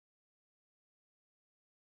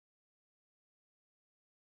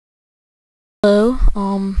Hello,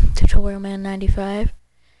 Tutorial Man 95.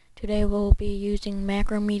 Today we'll be using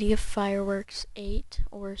Macromedia Fireworks 8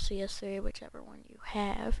 or CS3, whichever one you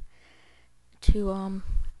have, to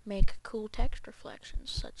make cool text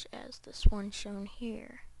reflections such as this one shown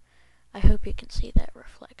here. I hope you can see that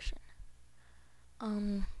reflection.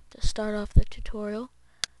 To start off the tutorial,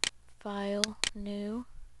 File, New,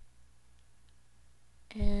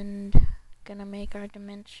 and gonna make our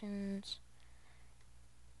dimensions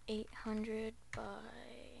 800 by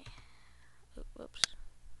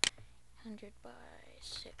 100 by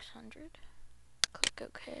 600. Click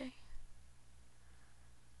OK.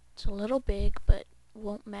 It's a little big, but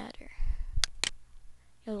won't matter.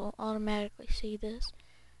 You'll automatically see this.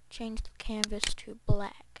 Change the canvas to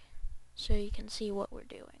black so you can see what we're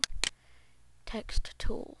doing. Text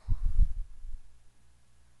tool.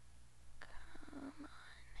 Come on.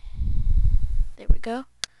 There we go.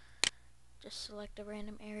 Just select a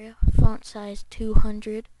random area. Font size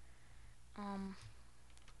 200.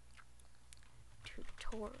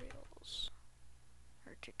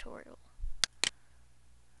 Tutorial.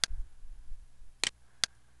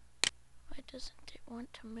 Why doesn't it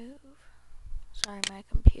want to move? Sorry, my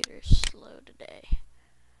computer's slow today.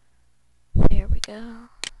 There we go.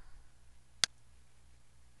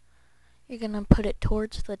 You're gonna put it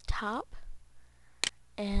towards the top,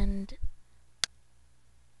 and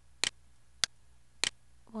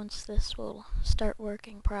once this will start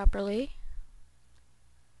working properly,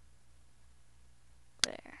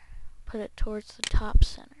 there, put it towards the top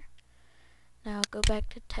center. Now go back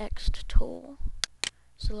to text tool,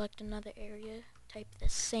 select another area, type the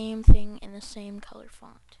same thing in the same color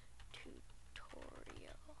font.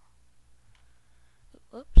 Tutorial.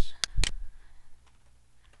 Whoops.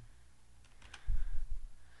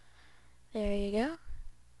 There you go.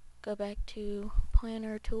 Go back to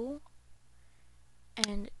planner tool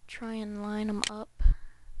and try and line them up.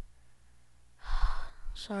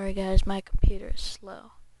 Sorry guys, my computer is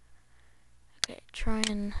slow. Okay, try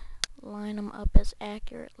and line them up as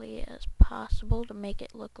accurately as possible to make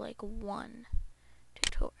it look like one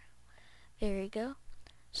tutorial. There you go.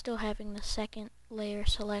 Still having the second layer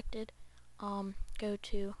selected. Go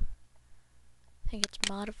to, I think it's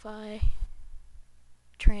modify,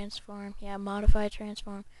 transform. Yeah, modify,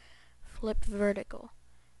 transform, flip vertical,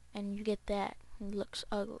 and you get that. It looks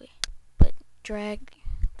ugly, but drag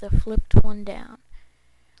the flipped one down.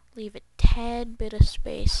 Leave a tad bit of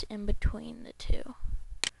space in between the two,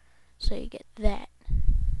 so you get that.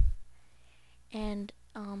 And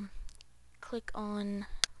click on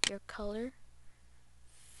your color,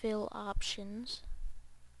 fill options,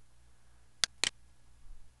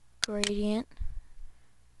 gradient.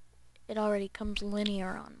 It already comes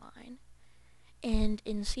linear on mine. And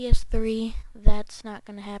in CS3, that's not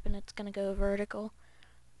going to happen. It's going to go vertical.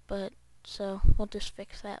 But, so, we'll just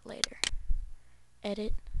fix that later.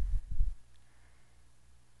 Edit.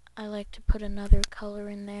 I like to put another color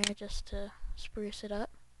in there just to spruce it up.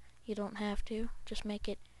 You don't have to. Just make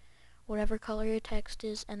it whatever color your text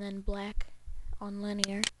is, and then black on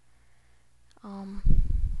linear.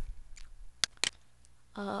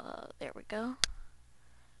 There we go.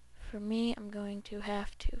 For me, I'm going to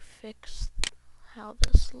have to fix how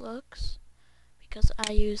this looks because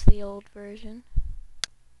I use the old version.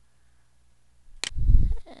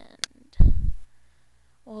 And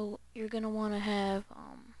well, you're gonna want to have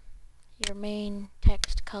your main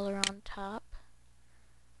text color on top.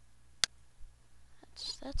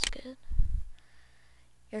 That's good.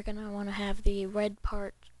 You're gonna want to have the red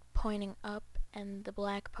part pointing up and the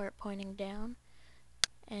black part pointing down,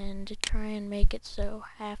 and try and make it so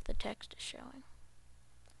half the text is showing.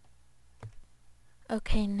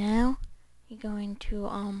 Okay, now you're going to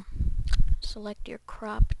select your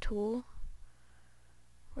crop tool.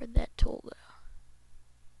 Where'd that tool go?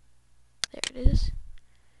 There it is.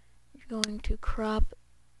 You're going to crop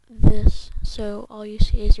this so all you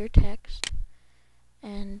see is your text,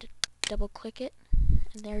 and double click it,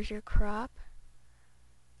 and there's your crop.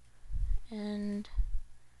 And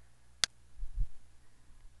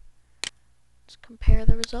let's compare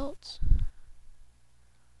the results.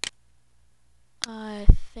 I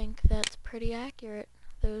think that's pretty accurate,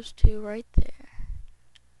 those two right there.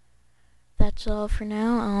 That's all for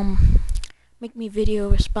now. Make me video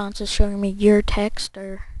responses showing me your text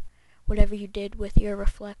or whatever you did with your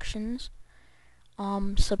reflections.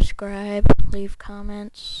 Subscribe, leave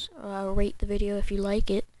comments, rate the video if you like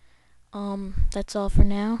it. That's all for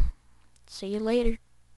now. See you later.